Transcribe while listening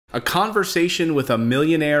A conversation with a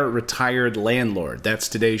millionaire retired landlord. That's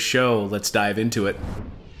today's show. Let's dive into it.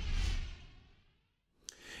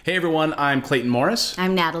 Hey everyone, I'm Clayton Morris.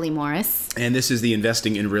 I'm Natalie Morris. And this is the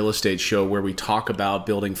Investing in Real Estate show where we talk about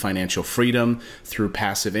building financial freedom through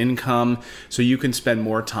passive income so you can spend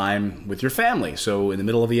more time with your family. So in the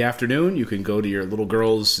middle of the afternoon, you can go to your little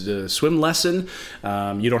girl's swim lesson.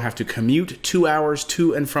 You don't have to commute 2 hours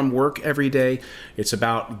to and from work every day. It's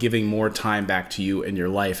about giving more time back to you and your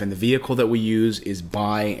life. And the vehicle that we use is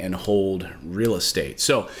buy and hold real estate.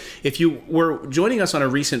 So if you were joining us on a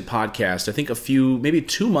recent podcast, I think maybe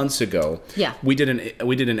 2 months ago, we did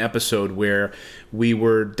an episode where we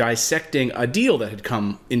were dissecting a deal that had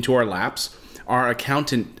come into our laps. Our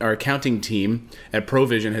accounting team at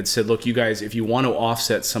Provision had said, look, you guys, if you want to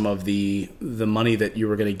offset some of the money that you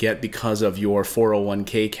were going to get because of your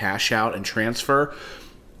 401k cash out and transfer,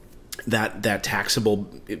 that taxable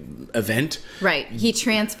event. Right. He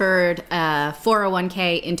transferred a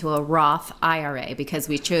 401k into a Roth IRA because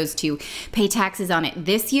we chose to pay taxes on it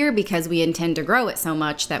this year because we intend to grow it so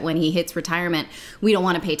much that when he hits retirement, we don't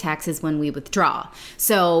want to pay taxes when we withdraw.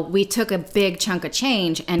 So we took a big chunk of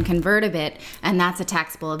change and converted it, and that's a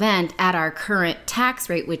taxable event at our current tax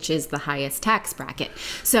rate, which is the highest tax bracket.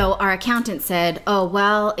 So our accountant said, oh,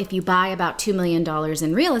 well, if you buy about $2 million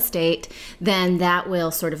in real estate, then that will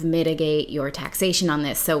sort of mitigate your taxation on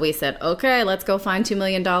this. So we said, okay, let's go find $2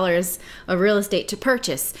 million of real estate to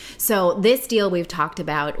purchase. So this deal we've talked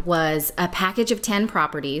about was a package of 10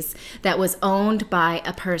 properties that was owned by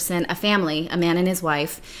a person, a family, a man and his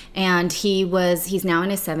wife, and he's now in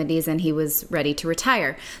his 70s and he was ready to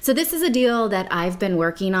retire. So this is a deal that I've been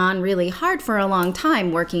working on really hard for a long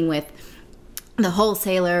time, working with the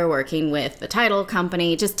wholesaler, working with the title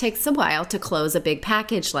company. It just takes a while to close a big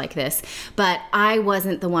package like this. But I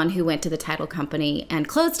wasn't the one who went to the title company and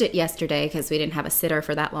closed it yesterday because we didn't have a sitter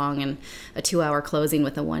for that long, and a 2-hour closing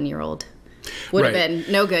with a 1-year-old would have been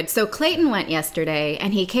no good. So Clayton went yesterday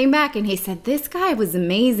and he came back and he said, this guy was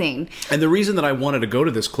amazing. And the reason that I wanted to go to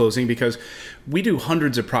this closing, because we do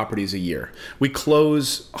hundreds of properties a year. We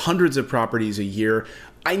close hundreds of properties a year.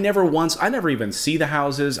 I never even see the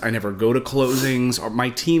houses. I never go to closings.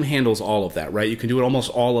 My team handles all of that, right? You can do it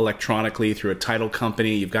almost all electronically through a title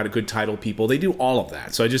company. You've got a good title people. They do all of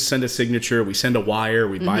that. So I just send a signature. We send a wire.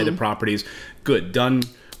 We buy the properties. Good, done.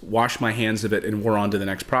 Wash my hands of it, and we're on to the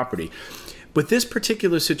next property. But this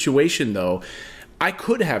particular situation, though, I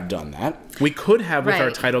could have done that. We could have with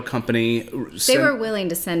our title company. They were willing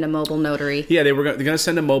to send a mobile notary. Yeah, they're going to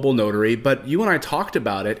send a mobile notary. But you and I talked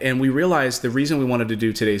about it, and we realized the reason we wanted to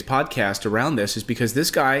do today's podcast around this is because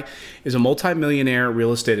this guy is a multimillionaire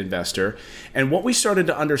real estate investor. And what we started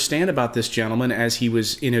to understand about this gentleman as he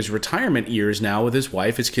was in his retirement years now with his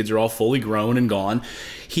wife, his kids are all fully grown and gone.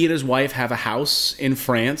 He and his wife have a house in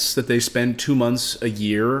France that they spend 2 months a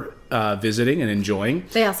year visiting and enjoying.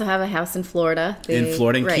 They also have a house in Florida.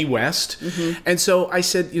 In Key West. And so I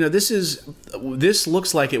said, this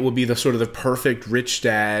looks like it will be the sort of the perfect rich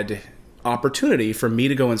dad opportunity for me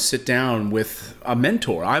to go and sit down with a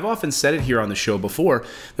mentor. I've often said it here on the show before.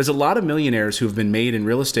 There's a lot of millionaires who have been made in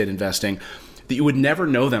real estate investing that you would never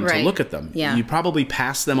know them to look at them. Yeah. You probably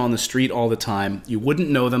pass them on the street all the time. You wouldn't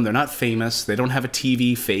know them. They're not famous. They don't have a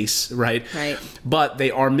TV face, right? But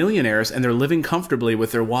they are millionaires, and they're living comfortably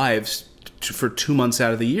with their wives for 2 months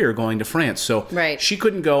out of the year going to France. So she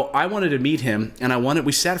couldn't go. I wanted to meet him, and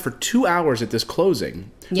we sat for 2 hours at this closing,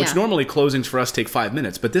 which normally closings for us take 5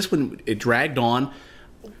 minutes. But this one, it dragged on.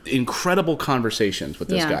 Incredible conversations with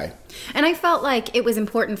this guy. And I felt like it was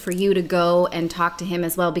important for you to go and talk to him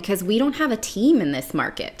as well, because we don't have a team in this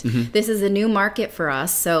market. This is a new market for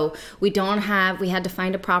us. So we had to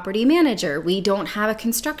find a property manager. We don't have a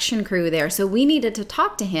construction crew there. So we needed to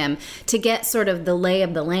talk to him to get sort of the lay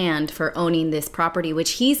of the land for owning this property,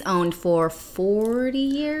 which he's owned for 40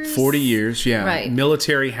 years. 40 years, yeah.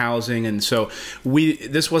 Military housing. And so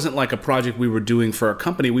this wasn't like a project we were doing for our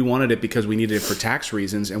company. We wanted it because we needed it for tax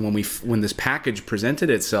reasons. And when this package presented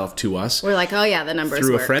itself to us, we're like, oh yeah, the numbers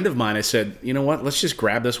through work. A friend of mine, I said, you know what, let's just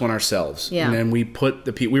grab this one ourselves. Yeah. And then we put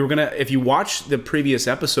if you watch the previous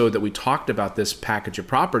episode that we talked about this package of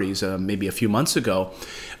properties maybe a few months ago,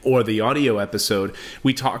 or the audio episode,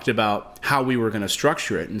 we talked about how we were going to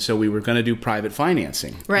structure it. And so we were going to do private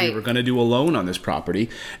financing. We were going to do a loan on this property,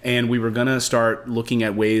 and we were going to start looking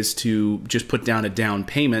at ways to just put down a down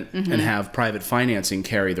payment and have private financing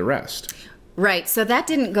carry the rest. Right. So that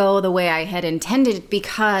didn't go the way I had intended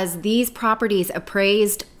because these properties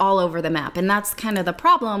appraised all over the map. And that's kind of the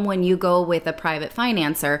problem when you go with a private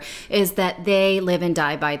financer, is that they live and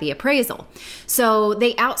die by the appraisal. So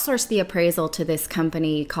they outsourced the appraisal to this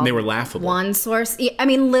company called They were laughable. One Source. I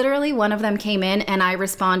mean, literally one of them came in and I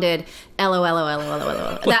responded, LOL.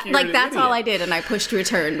 That's all I did. And I pushed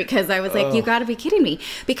return because I was like, you got to be kidding me.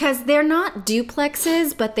 Because they're not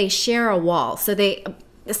duplexes, but they share a wall. So they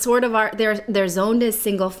sort of are, they're zoned as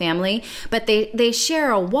single family, but they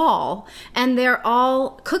share a wall, and they're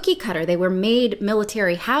all cookie cutter. They were made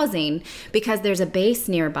military housing because there's a base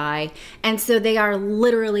nearby, and so they are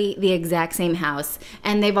literally the exact same house,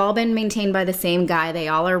 and they've all been maintained by the same guy. They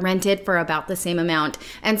all are rented for about the same amount,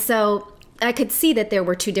 and so I could see that there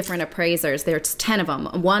were two different appraisers. There's 10 of them.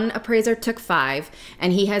 One appraiser took 5,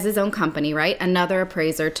 and he has his own company, right? Another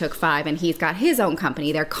appraiser took 5, and he's got his own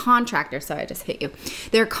company. They're contractors. Sorry, I just hit you.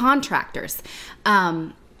 They're contractors.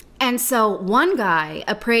 And so one guy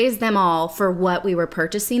appraised them all for what we were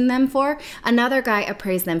purchasing them for. Another guy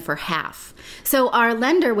appraised them for half. So our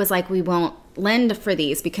lender was like, we won't lend for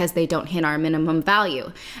these because they don't hit our minimum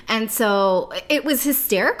value. And so it was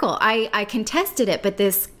hysterical. I contested it, but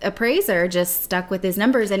this appraiser just stuck with his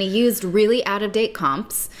numbers, and he used really out-of-date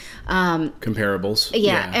comps. Comparables.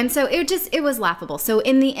 Yeah. And so it was laughable. So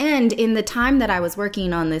in the end, in the time that I was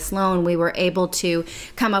working on this loan, we were able to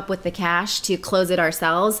come up with the cash to close it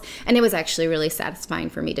ourselves. And it was actually really satisfying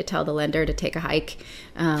for me to tell the lender to take a hike.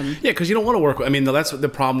 Yeah, because you don't want to work. I mean, that's the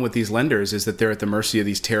problem with these lenders, is that they're at the mercy of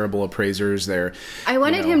these terrible appraisers. I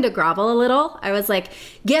wanted him to grovel a little. I was like,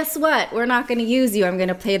 guess what? We're not going to use you. I'm going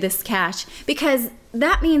to pay this cash, because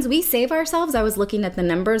that means we save ourselves. I was looking at the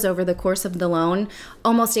numbers over the course of the loan,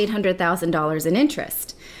 almost $800,000 in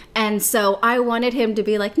interest. And so I wanted him to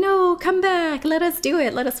be like, no, come back. Let us do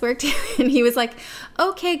it. Let us work together. And he was like,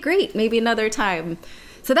 okay, great. Maybe another time.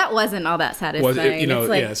 So that wasn't all that satisfying.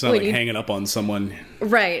 It's not like hanging up on someone.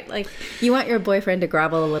 Right. Like, you want your boyfriend to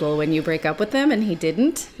grovel a little when you break up with them, and he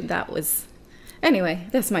didn't. That was... Anyway,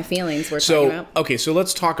 that's my feelings we're talking about. Okay, so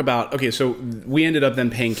let's talk about... Okay, so we ended up then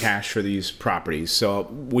paying cash for these properties. So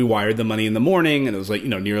we wired the money in the morning, and it was like,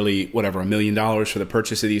 nearly, $1 million for the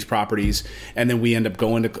purchase of these properties. And then I end up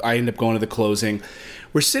going to the closing.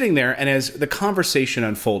 We're sitting there, and as the conversation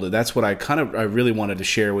unfolded, that's what I really wanted to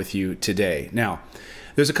share with you today. Now,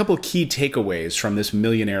 there's a couple of key takeaways from this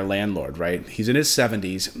millionaire landlord, right? He's in his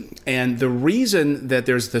 70s, and the reason that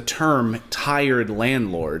there's the term tired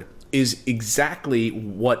landlord is exactly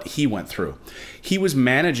what he went through. He was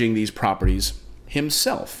managing these properties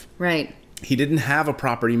himself. Right. He didn't have a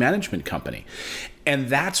property management company. And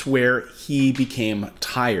that's where he became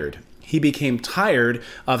tired. He became tired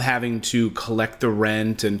of having to collect the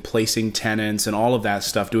rent and placing tenants and all of that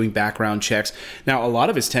stuff, doing background checks. Now, a lot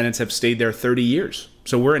of his tenants have stayed there 30 years.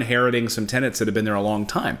 So we're inheriting some tenants that have been there a long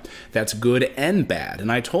time. That's good and bad. And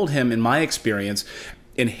I told him, in my experience,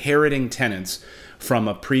 inheriting tenants from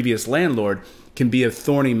a previous landlord can be a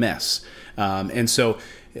thorny mess. And so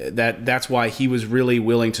that's why he was really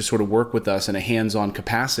willing to sort of work with us in a hands-on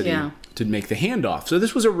capacity to make the handoff. So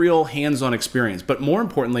this was a real hands-on experience. But more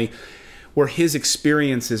importantly, were his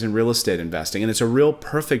experiences in real estate investing. And it's a real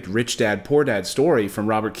perfect rich dad, poor dad story from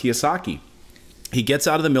Robert Kiyosaki. He gets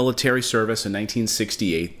out of the military service in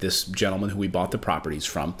 1968, this gentleman who we bought the properties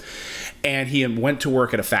from, and he went to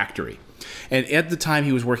work at a factory. And at the time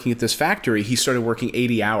he was working at this factory, he started working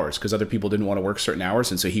 80 hours because other people didn't want to work certain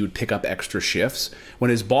hours, and so he would pick up extra shifts.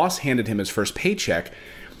 When his boss handed him his first paycheck,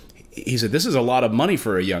 he said, "This is a lot of money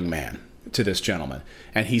for a young man," to this gentleman.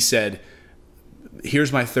 And he said,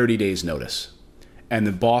 "Here's my 30 days notice." And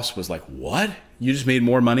the boss was like, "What? You just made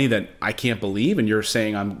more money than I can't believe, and you're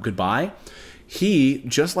saying I'm goodbye?" He,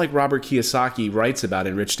 just like Robert Kiyosaki writes about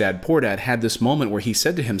in Rich Dad, Poor Dad, had this moment where he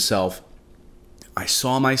said to himself, I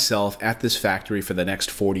saw myself at this factory for the next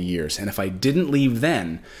 40 years, and if I didn't leave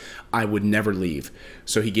then, I would never leave.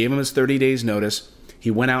 So he gave him his 30 days notice. He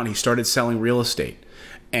went out and he started selling real estate.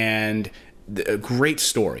 And a great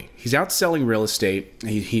story. He's out selling real estate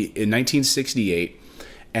in 1968,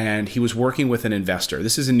 and he was working with an investor.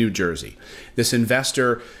 This is in New Jersey. This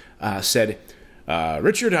investor said,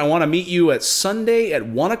 Richard, I want to meet you at Sunday at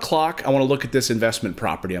 1 o'clock. I want to look at this investment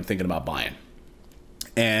property I'm thinking about buying.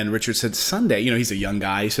 And Richard said, Sunday, he's a young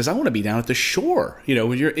guy. He says, I want to be down at the shore.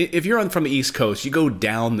 If you're from the East Coast, you go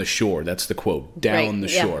down the shore. That's the quote, down the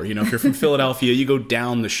shore. If you're from Philadelphia, you go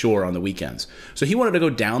down the shore on the weekends. So he wanted to go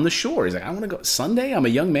down the shore. He's like, I want to go Sunday. I'm a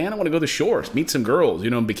young man. I want to go to the shore, meet some girls,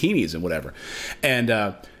 in bikinis and whatever. And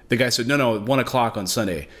the guy said, no, 1 o'clock on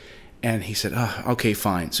Sunday. And he said, okay,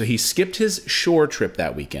 fine. So he skipped his shore trip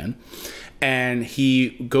that weekend. And he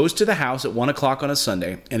goes to the house at 1 o'clock on a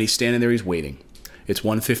Sunday, and he's standing there, he's waiting. It's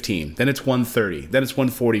 1:15, then it's 1:30, then it's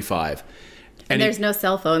 1:45. And there's no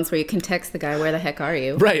cell phones where you can text the guy, where the heck are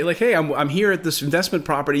you? Right, like, hey, I'm here at this investment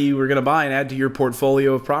property you were going to buy and add to your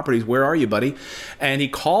portfolio of properties. Where are you, buddy? And he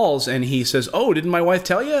calls and he says, oh, didn't my wife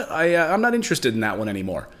tell you? I'm not interested in that one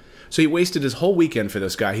anymore. So he wasted his whole weekend for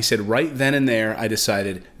this guy. He said, right then and there, I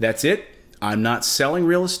decided, that's it. I'm not selling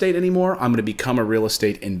real estate anymore. I'm going to become a real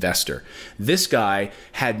estate investor. This guy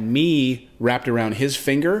had me wrapped around his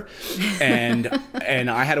finger, and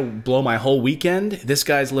I had to blow my whole weekend. This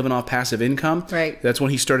guy's living off passive income. Right. That's when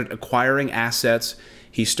he started acquiring assets.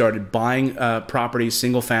 He started buying properties,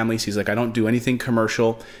 single families. He's like, I don't do anything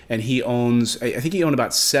commercial. And he owns, I think he owned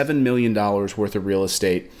about $7 million worth of real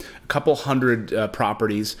estate, a couple hundred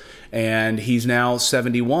properties. And he's now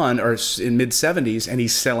 71 or in mid 70s, and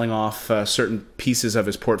he's selling off certain pieces of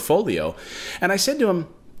his portfolio. And I said to him,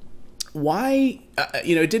 why,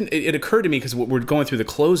 it occurred to me, because we're going through the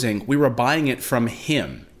closing, we were buying it from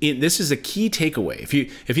him. This is a key takeaway.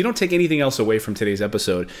 If you don't take anything else away from today's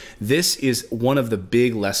episode, this is one of the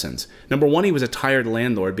big lessons. Number one, he was a tired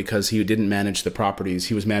landlord because he didn't manage the properties.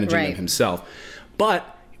 He was managing them himself.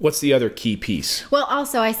 But what's the other key piece? Well,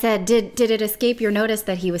 also I said, did it escape your notice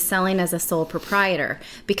that he was selling as a sole proprietor?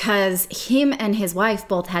 Because him and his wife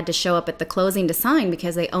both had to show up at the closing to sign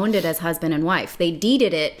because they owned it as husband and wife. They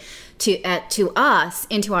deeded it to us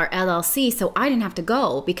into our LLC, so I didn't have to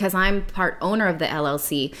go because I'm part owner of the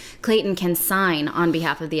LLC. Clayton can sign on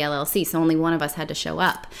behalf of the LLC, so only one of us had to show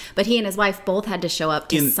up. But he and his wife both had to show up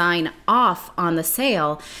to sign off on the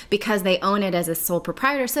sale because they own it as a sole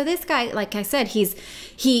proprietor. So this guy, like I said,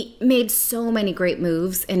 he made so many great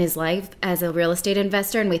moves in his life as a real estate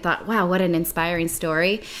investor, and we thought, wow, what an inspiring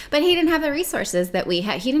story. But he didn't have the resources that we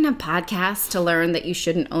had. He didn't have podcasts to learn that you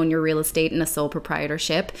shouldn't own your real estate in a sole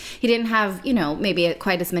proprietorship. He didn't have, maybe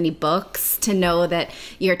quite as many books to know that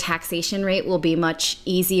your taxation rate will be much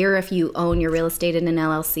easier if you own your real estate in an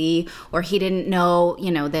LLC, or he didn't know,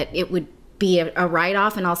 that it would be a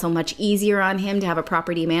write-off and also much easier on him to have a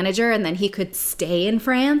property manager, and then he could stay in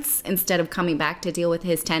France instead of coming back to deal with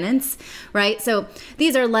his tenants, right? So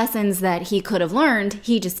these are lessons that he could have learned.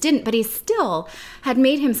 He just didn't, but he still had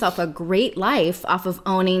made himself a great life off of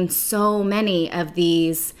owning so many of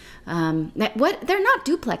these. They're not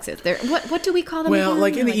duplexes. What do we call them? Well, again?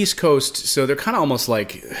 like in the East Coast, so they're kind of almost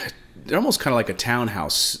like. They're almost kind of like a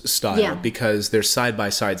townhouse style because they're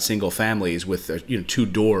side-by-side single families with two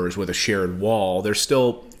doors with a shared wall. They're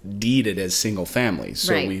still deeded as single families.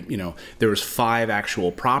 So there was 5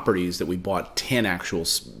 actual properties that we bought, 10 actual,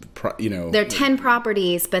 They're 10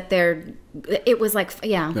 properties, but there's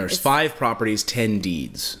 5 properties, 10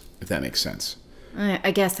 deeds, if that makes sense.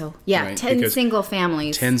 I guess so. Yeah, right? 10 single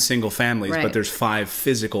families. 10 single families, right. But there's 5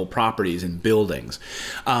 physical properties and buildings.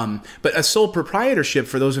 But a sole proprietorship,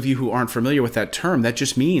 for those of you who aren't familiar with that term, that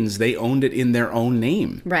just means they owned it in their own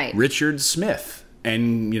name. Right. Richard Smith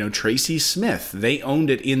and Tracy Smith, they owned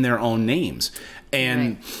it in their own names.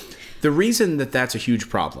 And the reason that that's a huge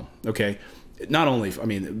problem, okay, not only,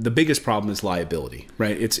 the biggest problem is liability,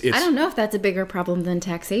 right? It's. I don't know if that's a bigger problem than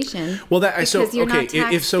taxation. Well, you're not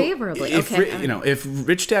taxed favorably. If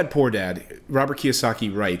Rich Dad Poor Dad, Robert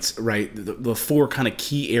Kiyosaki writes, right, the 4 kind of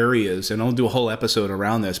key areas, and I'll do a whole episode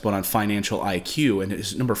around this, but on financial IQ, and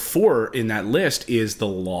his number 4 in that list is the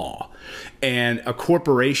law, and a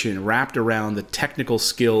corporation wrapped around the technical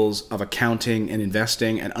skills of accounting and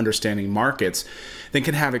investing and understanding markets, then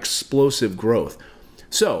can have explosive growth.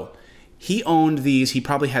 So. He owned these. He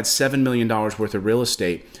probably had $7 million worth of real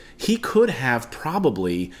estate. He could have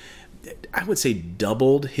probably, I would say,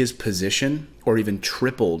 doubled his position or even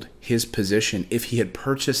tripled his position if he had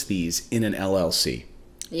purchased these in an LLC.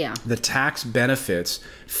 Yeah. The tax benefits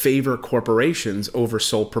favor corporations over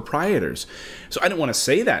sole proprietors. So I didn't want to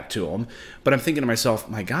say that to him, but I'm thinking to myself,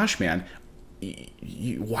 my gosh, man,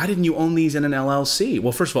 why didn't you own these in an LLC?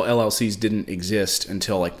 Well, first of all, LLCs didn't exist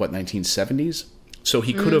until 1970s? So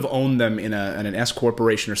he could have owned them in an S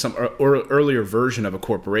corporation or some or earlier version of a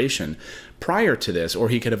corporation prior to this, or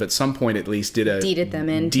he could have at some point at least deeded them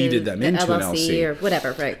into an LLC or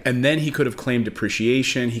whatever, right? And then he could have claimed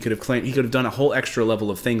depreciation. He could have done a whole extra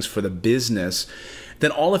level of things for the business.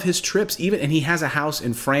 Then all of his trips, and he has a house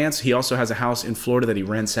in France. He also has a house in Florida that he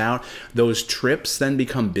rents out. Those trips then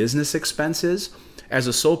become business expenses. As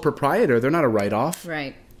a sole proprietor, they're not a write-off.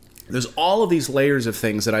 Right. There's all of these layers of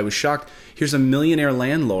things that I was shocked. Here's a millionaire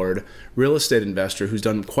landlord, real estate investor who's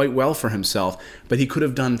done quite well for himself, but he could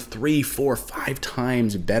have done 3, 4, 5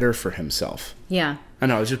 times better for himself. Yeah. I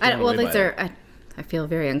know. I was just blown away by it. I feel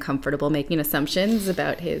very uncomfortable making assumptions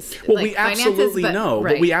about his Well, we finances, absolutely but, know.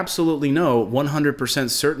 right. But we absolutely know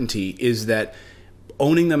 100% certainty is that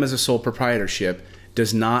owning them as a sole proprietorship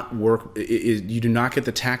does not work. You do not get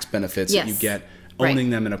the tax benefits that you get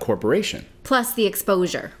owning them in a corporation. Plus the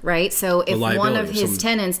exposure, right? So if one of his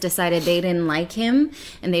tenants decided they didn't like him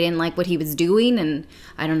and they didn't like what he was doing, and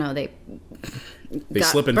I don't know, they got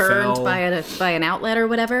slip and burned fell by an outlet or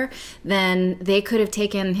whatever, then they could have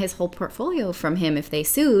taken his whole portfolio from him if they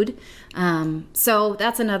sued. So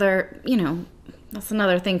that's another, that's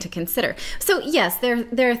another thing to consider. So yes, there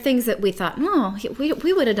are things that we thought, no,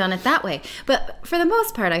 we would have done it that way. But for the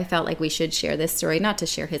most part, I felt like we should share this story, not to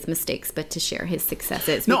share his mistakes, but to share his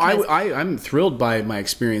successes. No, I'm thrilled by my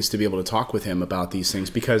experience to be able to talk with him about these things,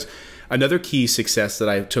 because another key success that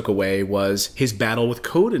I took away was his battle with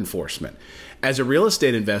code enforcement. As a real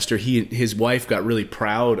estate investor, his wife got really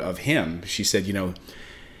proud of him. She said,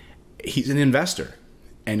 he's an investor,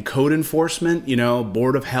 and code enforcement,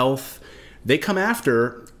 Board of Health, they come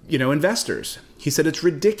after, investors. He said, it's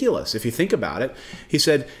ridiculous if you think about it. He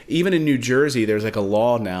said, even in New Jersey, there's like a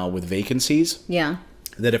law now with vacancies. Yeah.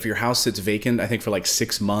 That if your house sits vacant, I think for like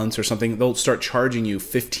 6 months or something, they'll start charging you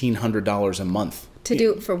 $1,500 a month. To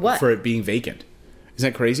do for what? For it being vacant.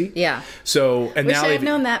 Isn't that crazy? Yeah. So, and Wish now I had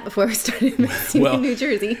known that before we started investing in New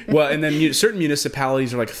Jersey. Well, and then certain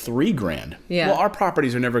municipalities are like $3,000. Yeah. Well, our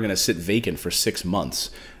properties are never going to sit vacant for 6 months.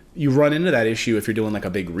 You run into that issue if you're doing like a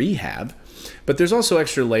big rehab. But there's also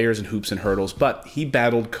extra layers and hoops and hurdles. But he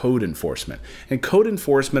battled code enforcement. And code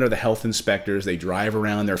enforcement are the health inspectors. They drive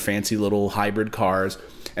around their fancy little hybrid cars,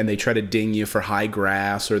 and they try to ding you for high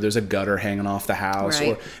grass, or there's a gutter hanging off the house,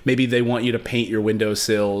 or maybe they want you to paint your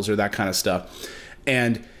windowsills or that kind of stuff.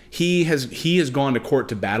 And he has gone to court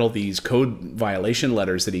to battle these code violation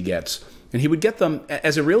letters that he gets. And he would get them.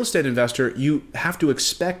 As a real estate investor, you have to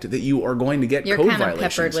expect that you are going to get code violations. You're kind of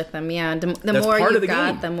peppered with them, yeah. The more you've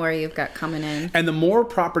got, the more you've got coming in. And the more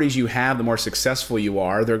properties you have, the more successful you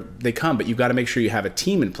are. They come, but you've got to make sure you have a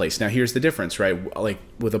team in place. Now, here's the difference, right? Like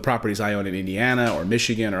with the properties I own in Indiana or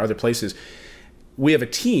Michigan or other places, we have a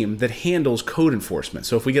team that handles code enforcement.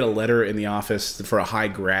 So if we get a letter in the office for a high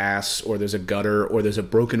grass, or there's a gutter, or there's a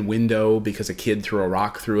broken window because a kid threw a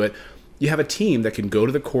rock through it, you have a team that can go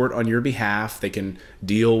to the court on your behalf. They can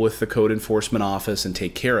deal with the code enforcement office and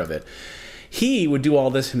take care of it. He would do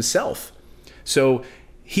all this himself. So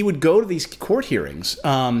he would go to these court hearings.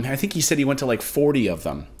 I think he said he went to like 40 of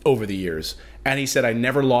them over the years. And he said, I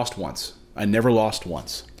never lost once. I never lost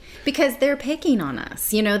once. Because they're picking on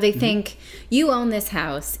us. They think, you own this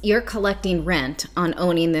house, you're collecting rent on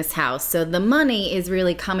owning this house, so the money is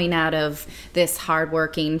really coming out of this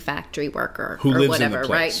hardworking factory worker who or lives whatever, in the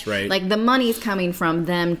place, right? Like the money's coming from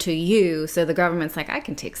them to you, so the government's like, I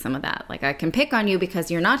can take some of that. Like I can pick on you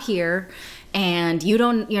because you're not here, and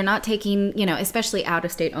you're not taking, especially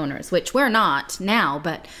out-of-state owners, which we're not now,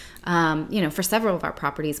 but for several of our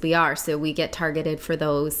properties we are, so we get targeted for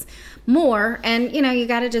those more. And you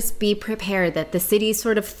got to just be prepared that the cities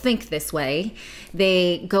sort of think this way.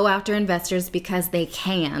 They go after investors because they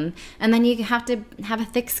can, and then you have to have a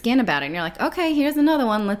thick skin about it, and you're like, okay, here's another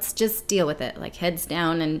one, let's just deal with it, like heads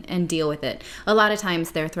down and deal with it. A lot of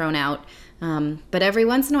times they're thrown out, but every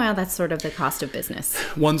once in a while that's sort of the cost of business.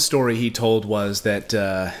 One story he told was that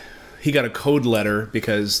he got a code letter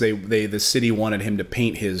because the city wanted him to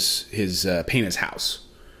paint his house.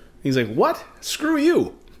 He's like, what? Screw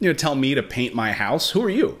you! Tell me to paint my house? Who are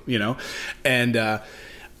you? And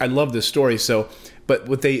I love this story. So, but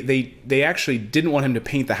what they actually didn't want him to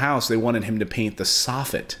paint the house. They wanted him to paint the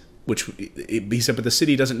soffit, which he said, but the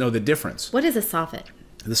city doesn't know the difference. What is a soffit?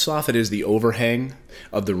 The soffit is the overhang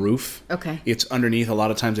of the roof. Okay. It's underneath. A lot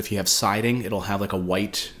of times, if you have siding, it'll have like a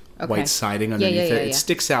white siding underneath it. It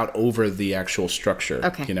sticks out over the actual structure.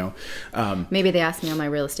 Okay. Maybe they asked me on my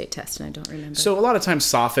real estate test and I don't remember. So a lot of times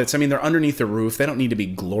soffits, they're underneath the roof. They don't need to be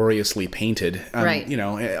gloriously painted. Right.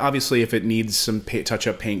 Obviously if it needs some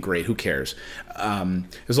touch-up paint, great. Who cares?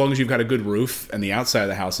 As long as you've got a good roof and the outside of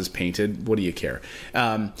the house is painted, what do you care?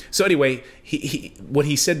 So anyway, what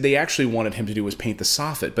he said they actually wanted him to do was paint the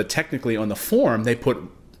soffit, but technically on the form they put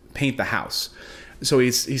paint the house. So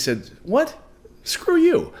he said, what? Screw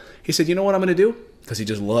you. He said, you know what I'm going to do? Because he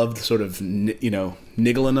just loved sort of,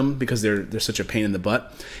 niggling them because they're such a pain in the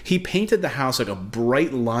butt. He painted the house like a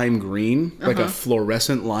bright lime green, like a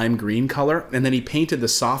fluorescent lime green color. And then he painted the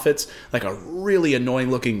soffits like a really annoying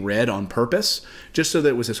looking red on purpose, just so that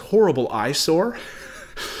it was this horrible eyesore.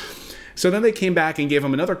 So then they came back and gave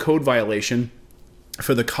him another code violation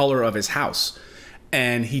for the color of his house.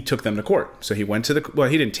 And he took them to court. So he went to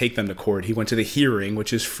he didn't take them to court. He went to the hearing,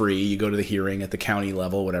 which is free. You go to the hearing at the county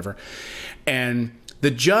level, whatever. And the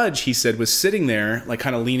judge, he said, was sitting there, like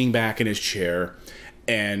kind of leaning back in his chair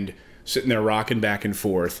and sitting there rocking back and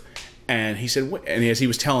forth. And he said, and as he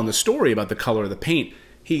was telling the story about the color of the paint,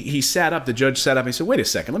 he sat up, the judge sat up and he said, wait a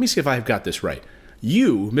second, let me see if I've got this right.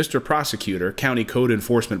 You, Mr. Prosecutor, County Code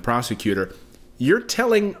Enforcement Prosecutor, you're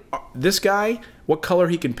telling this guy what color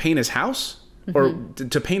he can paint his house? Or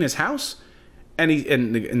to paint his house? And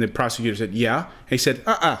the prosecutor said, yeah. And he said,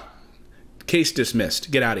 case dismissed.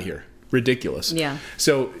 Get out of here. Ridiculous. Yeah.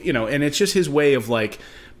 So, and it's just his way of like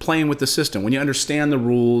playing with the system. When you understand the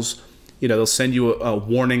rules, they'll send you a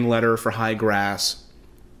warning letter for high grass.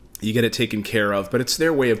 You get it taken care of, but it's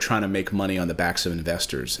their way of trying to make money on the backs of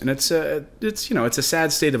investors. And it's a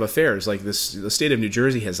sad state of affairs. Like the state of New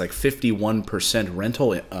Jersey has like 51%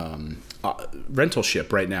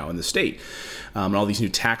 rentalship right now in the state. And all these new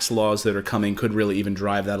tax laws that are coming could really even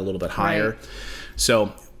drive that a little bit higher. Right.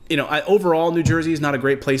 So, overall, New Jersey is not a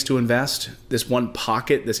great place to invest. This one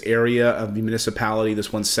pocket, this area of the municipality,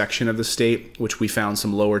 this one section of the state, which we found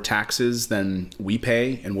some lower taxes than we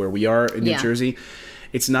pay and where we are in New Jersey.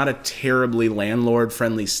 It's not a terribly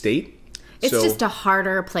landlord-friendly state. It's just a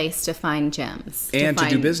harder place to find gems. And to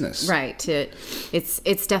do business. Right.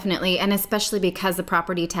 It's definitely, and especially because the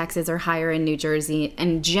property taxes are higher in New Jersey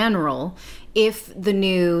in general, if the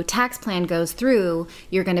new tax plan goes through,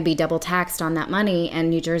 you're going to be double taxed on that money, and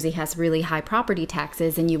New Jersey has really high property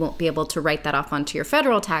taxes, and you won't be able to write that off onto your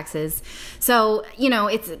federal taxes. So,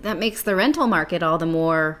 that makes the rental market all the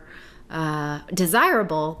more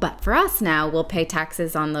desirable. But for us now, we'll pay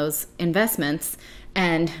taxes on those investments,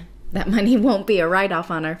 and that money won't be a write-off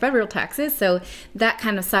on our federal taxes. So that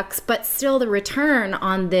kind of sucks. But still, the return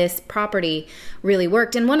on this property really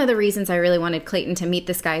worked. And one of the reasons I really wanted Clayton to meet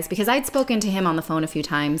this guy is because I'd spoken to him on the phone a few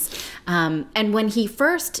times. And when he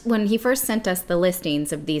first sent us the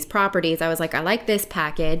listings of these properties, I was like, I like this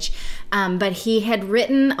package. But he had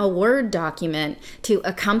written a Word document to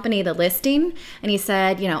accompany the listing. And he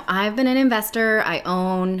said, I've been an investor. I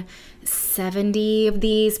own 70 of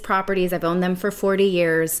these properties. I've owned them for 40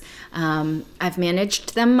 years. I've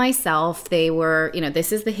managed them myself. They were,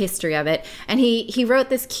 this is the history of it. And he wrote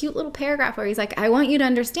this cute little paragraph where he's like, I want you to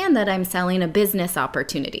understand that I'm selling a business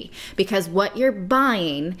opportunity, because what you're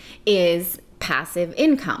buying is passive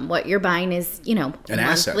income. What you're buying is,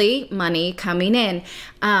 monthly money coming in.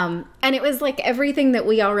 And it was like everything that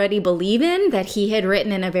we already believe in that he had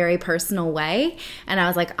written in a very personal way. And I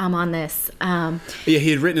was like, I'm on this. He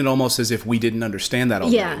had written it almost as if we didn't understand that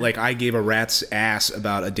already. Yeah. Like I gave a rat's ass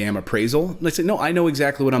about a damn appraisal. I said, no, I know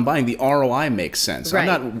exactly what I'm buying. The ROI makes sense. Right.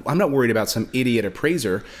 I'm not worried about some idiot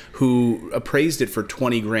appraiser who appraised it for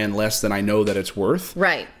 20 grand less than I know that it's worth.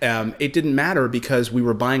 Right. It didn't matter because we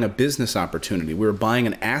were buying a business opportunity. We were buying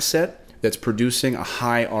an asset that's producing a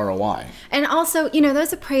high ROI. And also,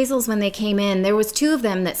 those appraisals, when they came in, there was 2 of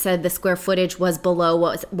them that said the square footage was below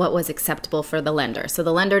what was acceptable for the lender. So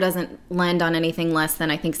the lender doesn't lend on anything less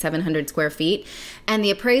than, I think, 700 square feet. And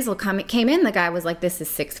the appraisal came in, the guy was like, this is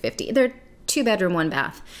 650. They're 2-bedroom, 1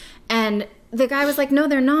 bath. And the guy was like, no,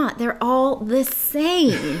 they're not. They're all the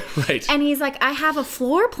same. Right. And he's like, I have a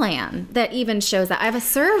floor plan that even shows that. I have a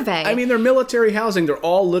survey. I mean, they're military housing. They're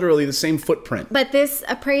all literally the same footprint. But this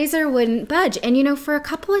appraiser wouldn't budge. And, for a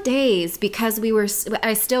couple of days, because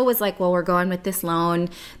I still was like, well, we're going with this loan.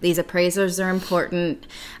 These appraisers are important.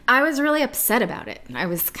 I was really upset about it. I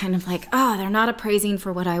was kind of like, oh, they're not appraising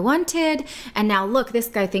for what I wanted. And now look, this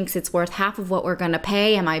guy thinks it's worth half of what we're going to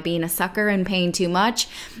pay. Am I being a sucker and paying too much?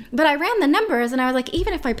 But I ran the numbers and I was like,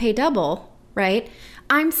 even if I pay double, right,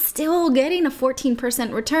 I'm still getting a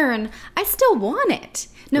 14% return. I still want it.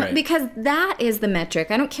 No, right. Because that is the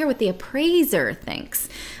metric. I don't care what the appraiser thinks.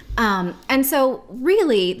 And so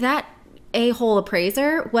really that a-hole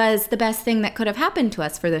appraiser was the best thing that could have happened to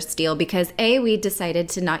us for this deal, because A, we decided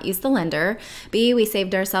to not use the lender. B, we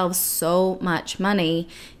saved ourselves so much money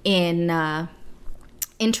in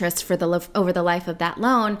interest for over the life of that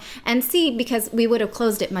loan, and C, because we would have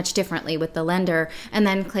closed it much differently with the lender. And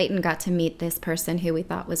then Clayton got to meet this person who we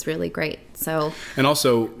thought was really great. So, and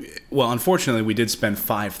also, well, unfortunately, we did spend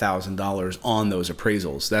 $5,000 on those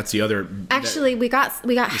appraisals. That's the other. Actually, we got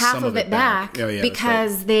half of it back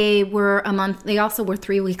because right. They were a month. They also were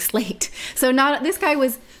 3 weeks late. So this guy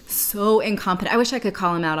was so incompetent. I wish I could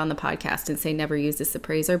call him out on the podcast and say never use this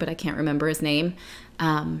appraiser, but I can't remember his name.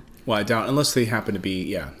 Well, I doubt, unless they happen to be,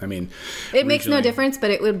 yeah. I mean, it makes no difference,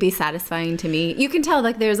 but it would be satisfying to me. You can tell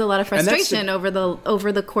like there's a lot of frustration over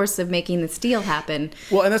the course of making this deal happen.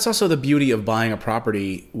 Well, and that's also the beauty of buying a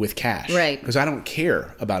property with cash, right? Because I don't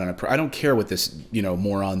care about I don't care what this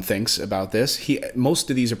moron thinks about this. Most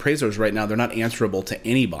of these appraisers right now, they're not answerable to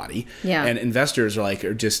anybody. Yeah. And investors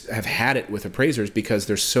are just have had it with appraisers because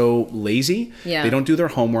they're so lazy. Yeah. They don't do their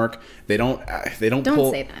homework. They don't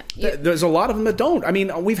Don't say that. There's a lot of them that don't. I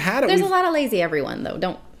mean, we've had it. There's a lot of lazy everyone though.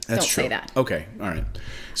 Don't say that. Okay. All right.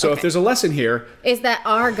 So if there's a lesson here, is that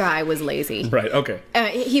our guy was lazy. Right. Okay.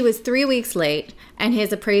 He was 3 weeks late, and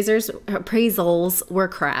his appraisals were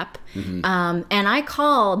crap. Mm-hmm. And I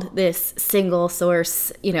called this single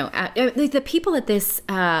source. The people at this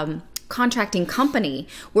contracting company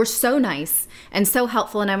were so nice and so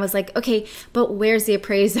helpful, and I was like, okay, but where's the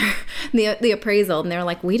appraiser, the appraisal? And they're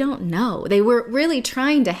like, we don't know. They were really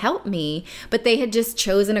trying to help me, but they had just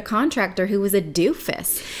chosen a contractor who was a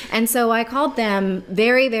doofus. And so I called them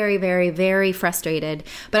very, very, very, very frustrated,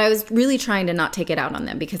 but I was really trying to not take it out on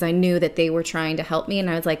them because I knew that they were trying to help me, and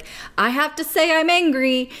I was like, I have to say I'm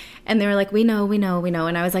angry. And they were like, we know.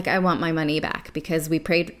 And I was like, I want my money back because we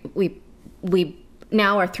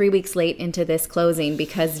now are 3 weeks late into this closing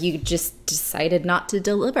because you just decided not to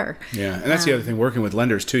deliver. Yeah, and that's the other thing. Working with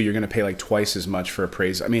lenders too, you're going to pay like twice as much for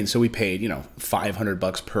appraisal. I mean, so we paid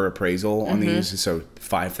 $500 per appraisal on these, so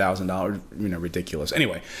 $5,000. Ridiculous.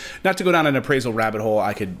 Anyway, not to go down an appraisal rabbit hole.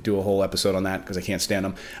 I could do a whole episode on that because I can't stand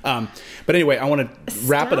them. But anyway, I want to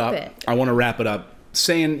wrap it up.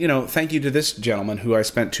 Saying, thank you to this gentleman who I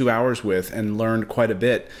spent 2 hours with and learned quite a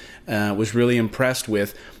bit. Was really impressed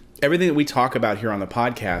with everything that we talk about here on the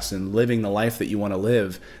podcast and living the life that you want to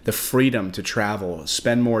live, the freedom to travel,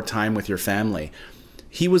 spend more time with your family.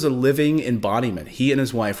 He was a living embodiment. He and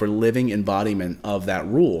his wife were living embodiment of that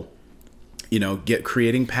rule.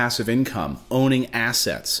 Creating passive income, owning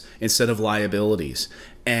assets instead of liabilities,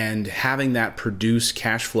 and having that produce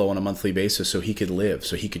cash flow on a monthly basis so he could live,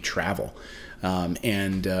 so he could travel.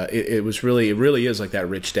 It really is like that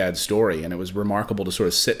rich dad story, and it was remarkable to sort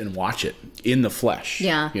of sit and watch it in the flesh.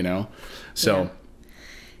 Yeah. So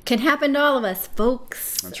can happen to all of us,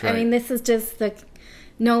 folks. That's right. I mean, this is just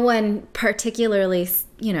no one particularly,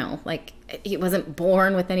 he wasn't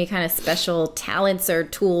born with any kind of special talents or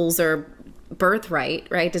tools or birthright,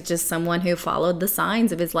 right? It's just someone who followed the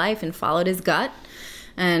signs of his life and followed his gut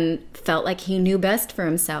and felt like he knew best for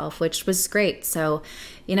himself, which was great. So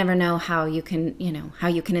you never know how you can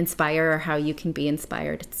inspire or how you can be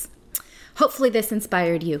inspired. Hopefully this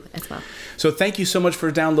inspired you as well. So thank you so much for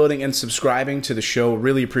downloading and subscribing to the show.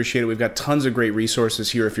 Really appreciate it. We've got tons of great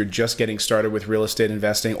resources here if you're just getting started with real estate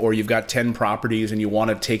investing, or you've got 10 properties and you want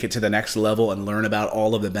to take it to the next level and learn about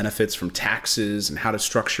all of the benefits from taxes and how to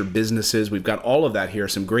structure businesses. We've got all of that here.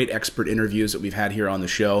 Some great expert interviews that we've had here on the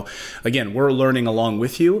show. Again, we're learning along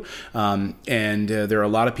with you. There are a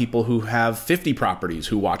lot of people who have 50 properties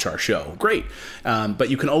who watch our show. Great. But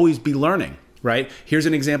you can always be learning. Right? Here's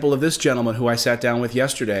an example of this gentleman who I sat down with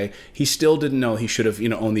yesterday. He still didn't know he should have,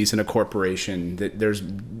 owned these in a corporation. That there's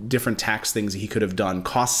different tax things that he could have done,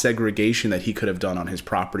 cost segregation that he could have done on his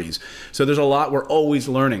properties. So there's a lot. We're always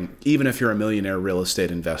learning. Even if you're a millionaire real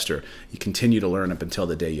estate investor, you continue to learn up until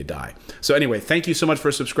the day you die. So anyway, thank you so much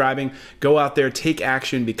for subscribing. Go out there, take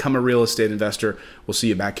action, become a real estate investor. We'll see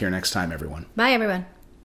you back here next time, everyone. Bye, everyone.